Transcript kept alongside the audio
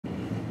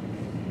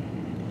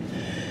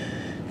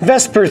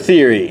VSEPR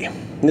theory.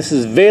 This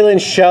is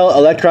valence shell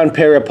electron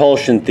pair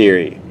repulsion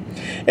theory.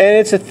 And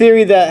it's a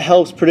theory that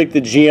helps predict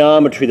the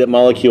geometry that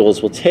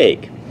molecules will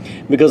take,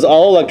 because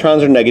all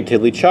electrons are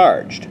negatively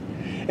charged.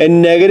 And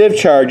negative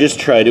charges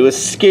try to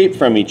escape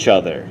from each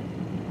other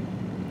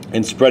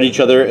and spread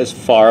each other as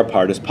far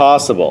apart as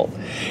possible.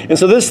 And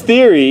so this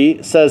theory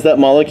says that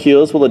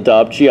molecules will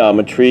adopt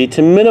geometry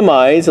to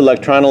minimize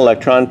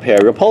electron-electron pair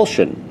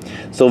repulsion.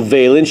 So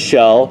valence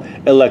shell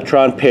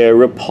electron pair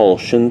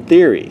repulsion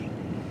theory.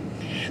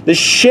 The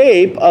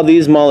shape of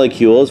these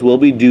molecules will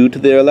be due to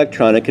their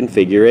electronic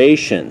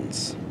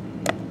configurations.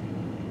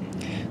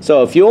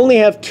 So if you only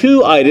have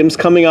two items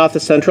coming off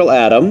the central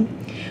atom,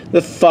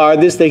 the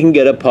farthest they can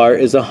get apart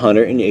is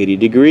 180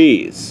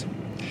 degrees.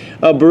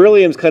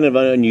 Beryllium is kind of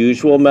an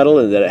unusual metal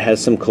in that it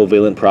has some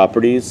covalent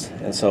properties,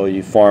 and so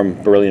you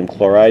form beryllium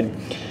chloride.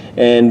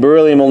 And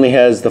beryllium only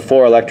has the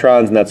 4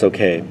 electrons, and that's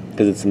okay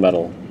because it's a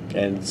metal,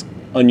 and it's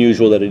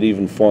unusual that it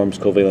even forms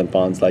covalent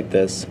bonds like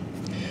this.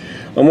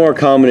 A more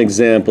common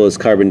example is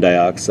carbon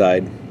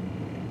dioxide.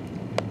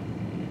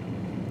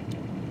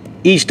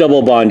 Each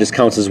double bond just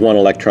counts as 1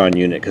 electron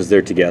unit because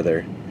they're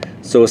together.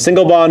 So a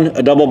single bond,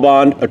 a double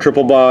bond, a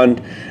triple bond,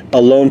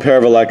 a lone pair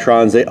of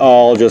electrons, they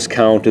all just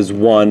count as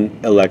 1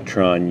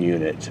 electron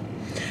unit.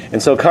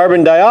 And so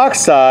carbon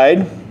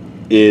dioxide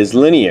is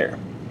linear.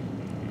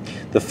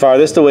 The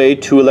farthest away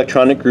 2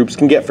 electronic groups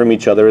can get from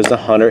each other is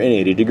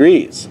 180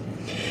 degrees.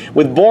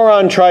 With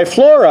boron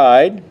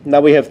trifluoride,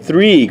 now we have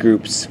 3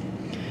 groups.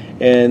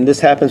 And this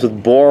happens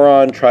with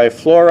boron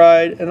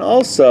trifluoride and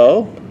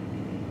also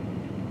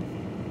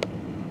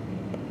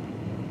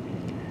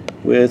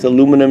with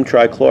aluminum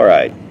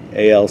trichloride,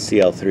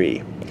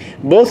 AlCl3.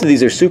 Both of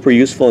these are super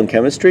useful in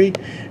chemistry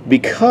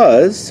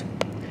because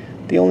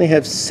they only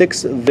have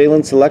 6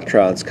 valence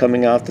electrons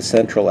coming off the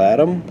central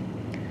atom.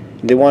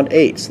 They want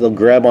 8, so they'll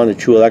grab onto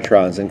 2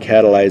 electrons and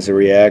catalyze the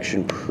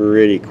reaction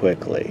pretty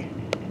quickly.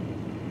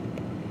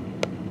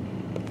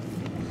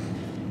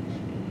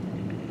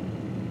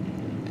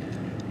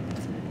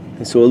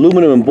 And so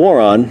aluminum and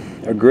boron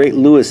are great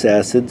Lewis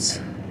acids,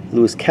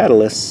 Lewis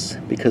catalysts,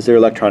 because they're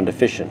electron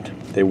deficient.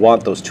 They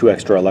want those 2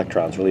 extra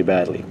electrons really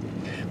badly.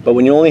 But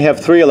when you only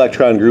have 3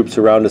 electron groups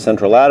around a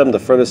central atom, the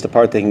furthest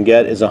apart they can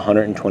get is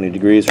 120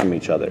 degrees from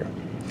each other.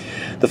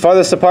 The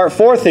farthest apart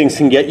 4 things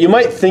can get, you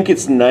might think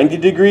it's 90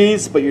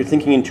 degrees, but you're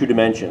thinking in 2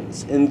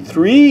 dimensions. In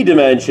 3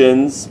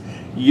 dimensions,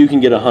 you can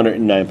get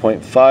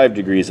 109.5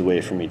 degrees away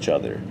from each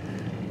other.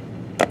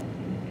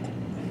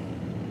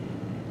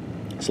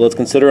 So let's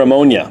consider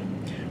ammonia.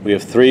 We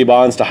have 3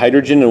 bonds to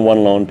hydrogen and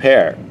 1 lone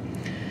pair.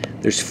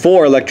 There's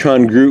 4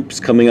 electron groups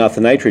coming off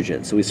the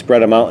nitrogen, so we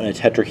spread them out in a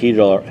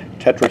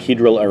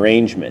tetrahedral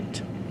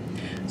arrangement.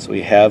 So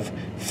we have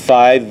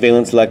 5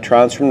 valence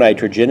electrons from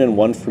nitrogen and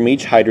 1 from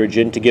each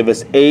hydrogen to give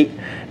us 8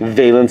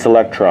 valence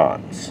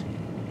electrons.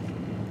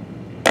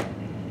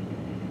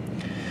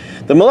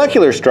 The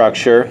molecular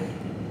structure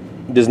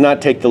does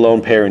not take the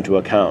lone pair into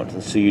account,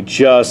 and so you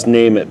just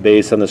name it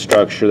based on the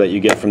structure that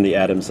you get from the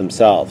atoms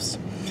themselves.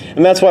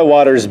 And that's why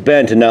water is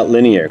bent and not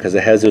linear, because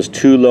it has those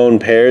 2 lone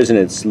pairs in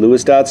its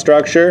Lewis dot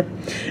structure,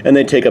 and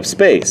they take up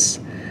space.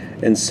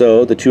 And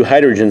so the 2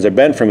 hydrogens are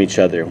bent from each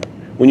other.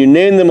 When you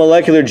name the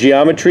molecular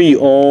geometry, you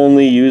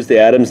only use the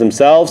atoms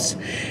themselves.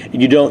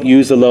 You don't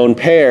use the lone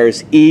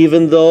pairs,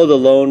 even though the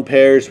lone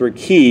pairs were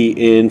key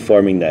in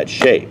forming that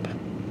shape.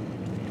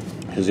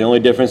 Because the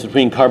only difference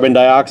between carbon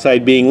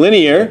dioxide being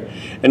linear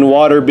and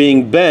water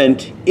being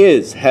bent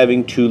is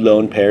having 2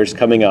 lone pairs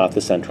coming off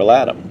the central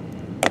atom.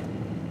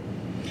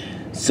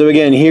 So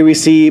again, here we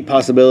see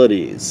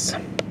possibilities.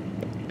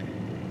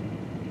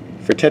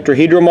 For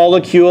tetrahedral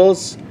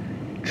molecules,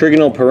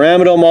 trigonal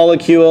pyramidal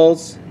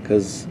molecules,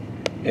 because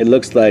it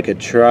looks like a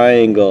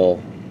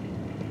triangle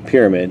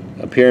pyramid,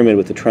 a pyramid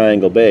with a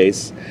triangle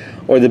base,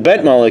 or the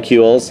bent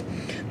molecules,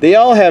 they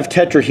all have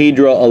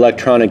tetrahedral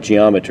electronic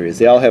geometries.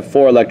 They all have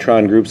 4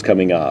 electron groups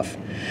coming off.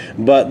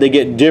 But they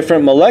get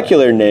different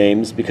molecular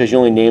names because you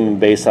only name them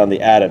based on the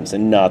atoms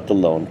and not the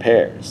lone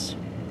pairs.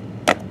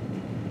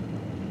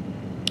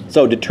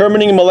 So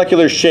determining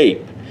molecular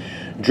shape.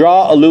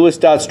 Draw a Lewis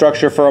dot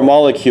structure for a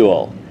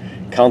molecule.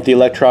 Count the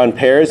electron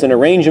pairs and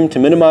arrange them to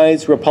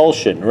minimize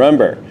repulsion.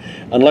 Remember,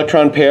 an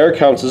electron pair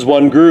counts as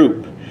 1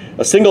 group.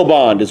 A single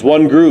bond is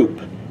 1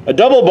 group. A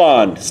double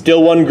bond,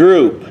 still 1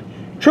 group.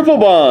 Triple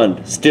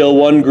bond, still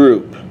 1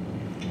 group.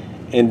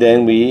 And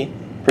then we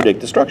predict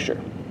the structure.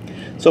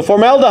 So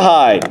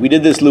formaldehyde, we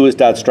did this Lewis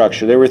dot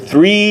structure. There were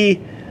 3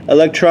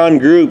 electron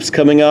groups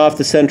coming off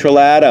the central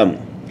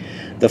atom.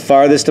 The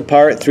farthest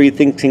apart 3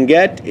 things can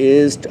get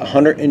is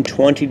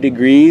 120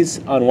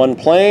 degrees on 1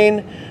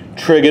 plane,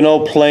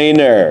 trigonal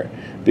planar,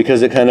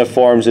 because it kind of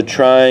forms a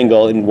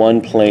triangle in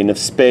 1 plane of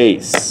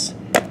space.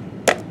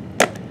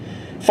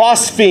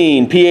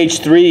 Phosphine, pH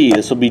 3,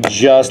 this will be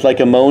just like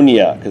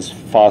ammonia, because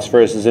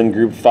phosphorus is in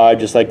group 5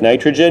 just like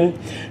nitrogen.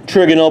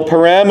 Trigonal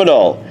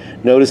pyramidal,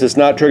 notice it's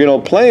not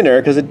trigonal planar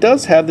because it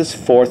does have this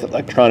 4th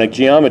electronic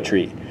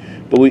geometry.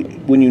 But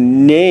when you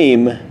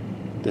name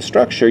the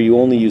structure, you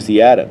only use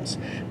the atoms.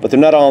 But they're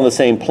not all on the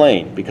same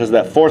plane because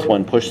that fourth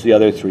one pushed the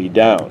other three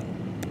down.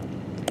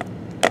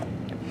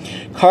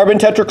 Carbon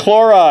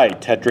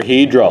tetrachloride,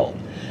 tetrahedral.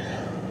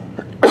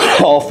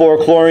 All four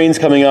chlorines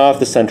coming off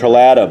the central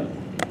atom.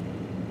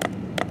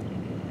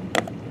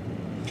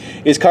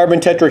 Is carbon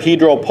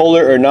tetrahedral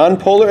polar or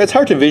nonpolar? It's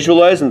hard to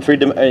visualize in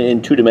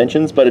 2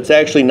 dimensions, but it's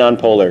actually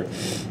nonpolar.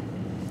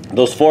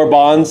 Those 4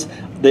 bonds,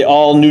 they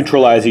all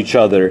neutralize each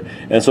other.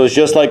 And so it's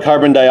just like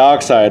carbon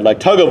dioxide, like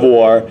tug of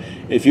war.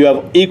 If you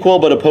have equal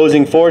but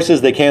opposing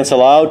forces, they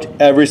cancel out.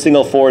 Every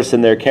single force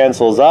in there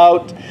cancels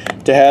out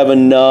to have a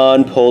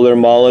nonpolar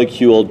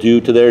molecule due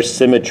to their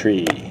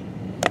symmetry.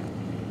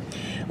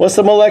 What's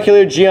the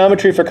molecular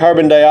geometry for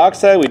carbon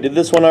dioxide? We did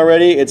this one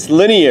already. It's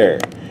linear.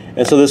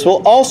 And so this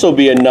will also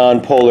be a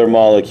nonpolar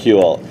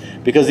molecule,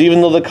 because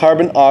even though the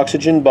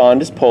carbon-oxygen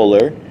bond is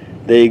polar,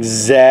 they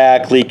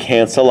exactly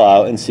cancel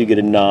out, and so you get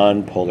a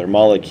nonpolar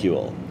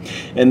molecule.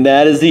 And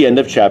that is the end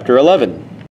of chapter 11.